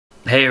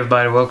Hey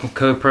everybody, welcome to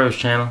Code Pro's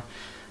channel.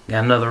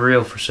 Got another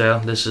reel for sale.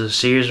 This is a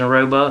Sears and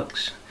Roebuck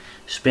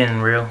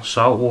spinning reel,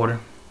 salt water.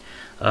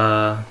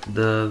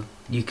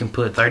 You can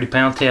put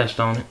 30-pound test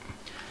on it.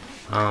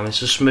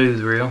 It's a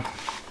smooth reel.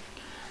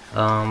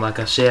 Like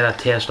I said, I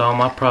test all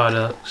my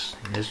products.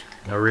 It's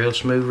a real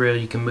smooth reel.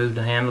 You can move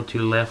the handle to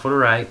the left or the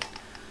right.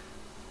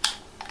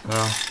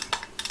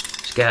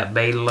 It's got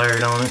bait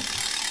alert on it.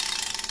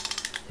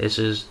 This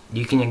is,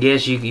 if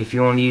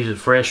you want to use it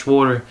fresh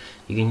water,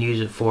 you can use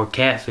it for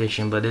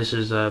catfishing, but this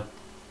is a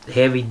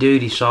heavy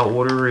duty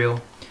saltwater reel.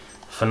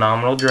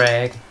 Phenomenal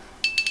drag.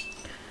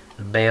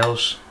 The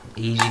bell's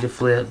easy to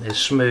flip. It's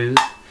smooth.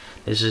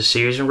 This is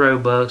Sears and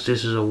Roebuck.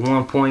 This is a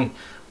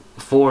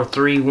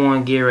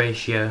 1.431 gear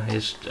ratio.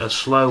 It's a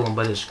slow one,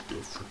 but it's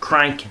for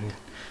cranking.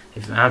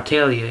 I'll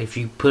tell you, if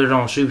you put it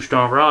on a super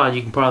strong rod,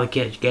 you can probably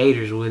catch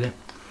gators with it.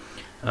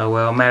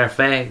 Well, matter of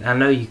fact, I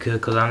know you could,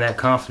 because I'm that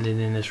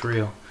confident in this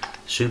reel.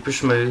 Super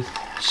smooth.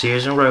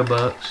 Sears and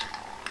Roebuck.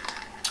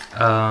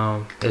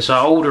 It's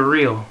an older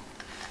reel.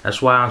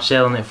 That's why I'm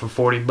selling it for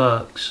 40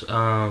 bucks.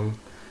 The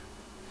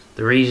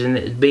reason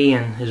it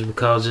being is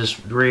because this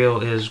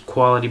reel is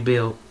quality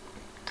built.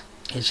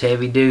 It's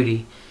heavy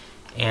duty,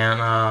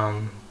 and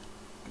I'm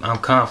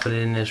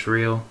confident in this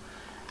reel.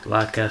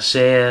 Like I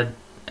said,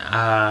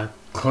 I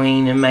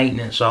clean and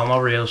maintenance all my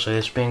reels, so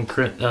it's been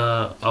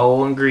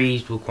oiled and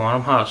greased with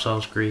quantum hot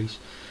sauce grease.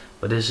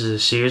 But this is a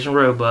Sears and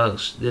Roebuck.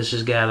 This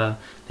has got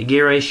the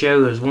gear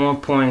ratio is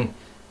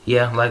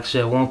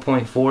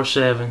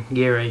 1.47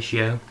 gear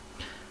ratio.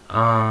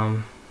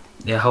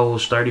 It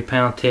holds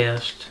 30-pound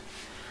test,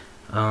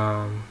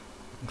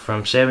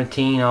 from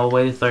 17 all the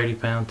way to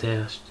 30-pound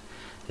test.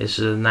 This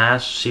is a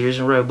nice Sears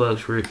and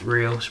Roebuck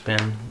reel. It's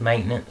been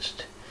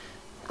maintenanced,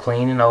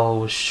 clean and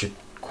oiled with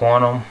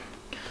quantum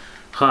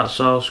hot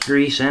sauce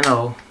grease and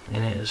oil,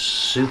 and it is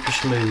super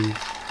smooth.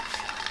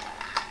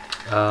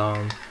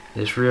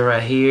 This reel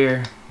right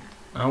here,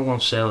 I'm gonna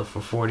sell it for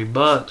 40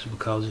 bucks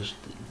because it's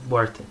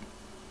worth it.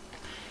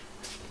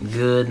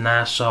 Good,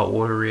 nice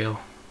saltwater reel,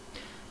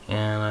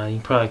 and you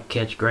can probably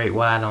catch great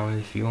white on it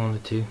if you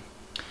wanted to.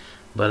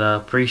 But I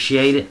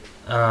appreciate it.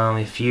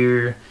 If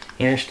you're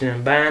interested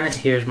in buying it,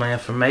 here's my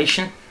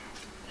information.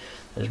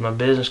 There's my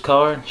business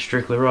card.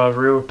 Strictly Rod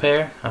Reel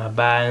Repair. I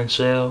buy and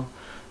sell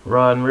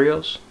rod and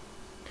reels,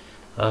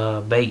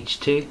 baits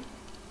too.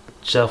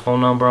 Cell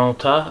phone number on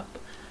top,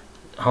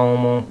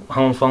 home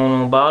phone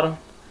on the bottom.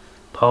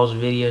 Pause the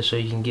video so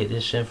you can get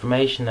this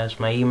information. That's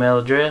my email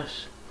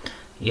address.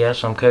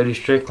 Yes, I'm Cody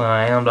Strickland.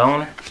 I am the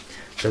owner.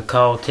 So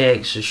call,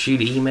 text, or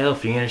shoot an email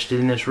if you're interested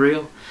in this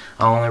reel.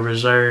 I only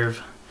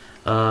reserve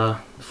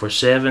for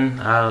 7.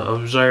 I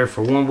reserve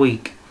for 1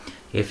 week.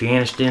 If you're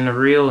interested in the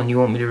reel and you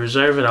want me to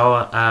reserve it,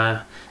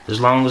 as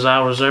long as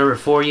I reserve it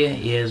for you,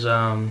 is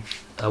a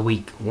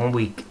week, 1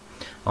 week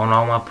on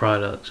all my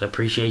products. I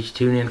appreciate you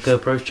tuning in to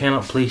Code Pro's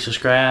channel. Please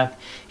subscribe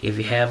if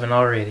you haven't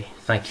already.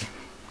 Thank you.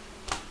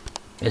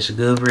 It's a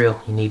good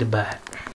reel. You need to buy it.